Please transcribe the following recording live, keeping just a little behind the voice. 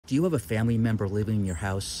Do you have a family member living in your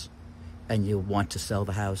house and you want to sell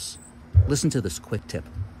the house? Listen to this quick tip.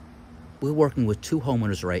 We're working with two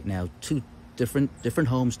homeowners right now, two different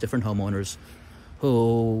homes, different homeowners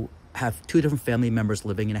who have two different family members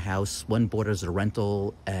living in a house. One bought it as a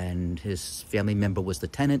rental and his family member was the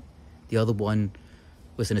tenant. The other one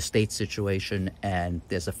was an estate situation and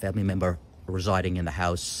there's a family member residing in the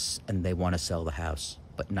house and they want to sell the house,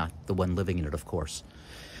 but not the one living in it, of course.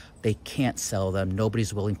 They can't sell them.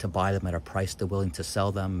 Nobody's willing to buy them at a price they're willing to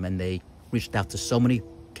sell them. And they reached out to so many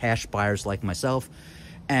cash buyers like myself,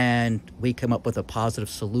 and we came up with a positive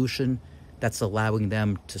solution that's allowing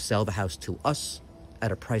them to sell the house to us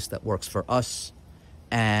at a price that works for us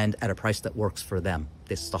and at a price that works for them.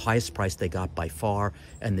 This is the highest price they got by far,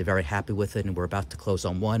 and they're very happy with it, and we're about to close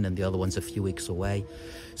on one, and the other one's a few weeks away.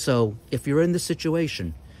 So if you're in this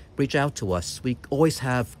situation, reach out to us. We always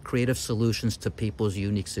have creative solutions to people's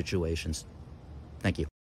unique situations. Thank you.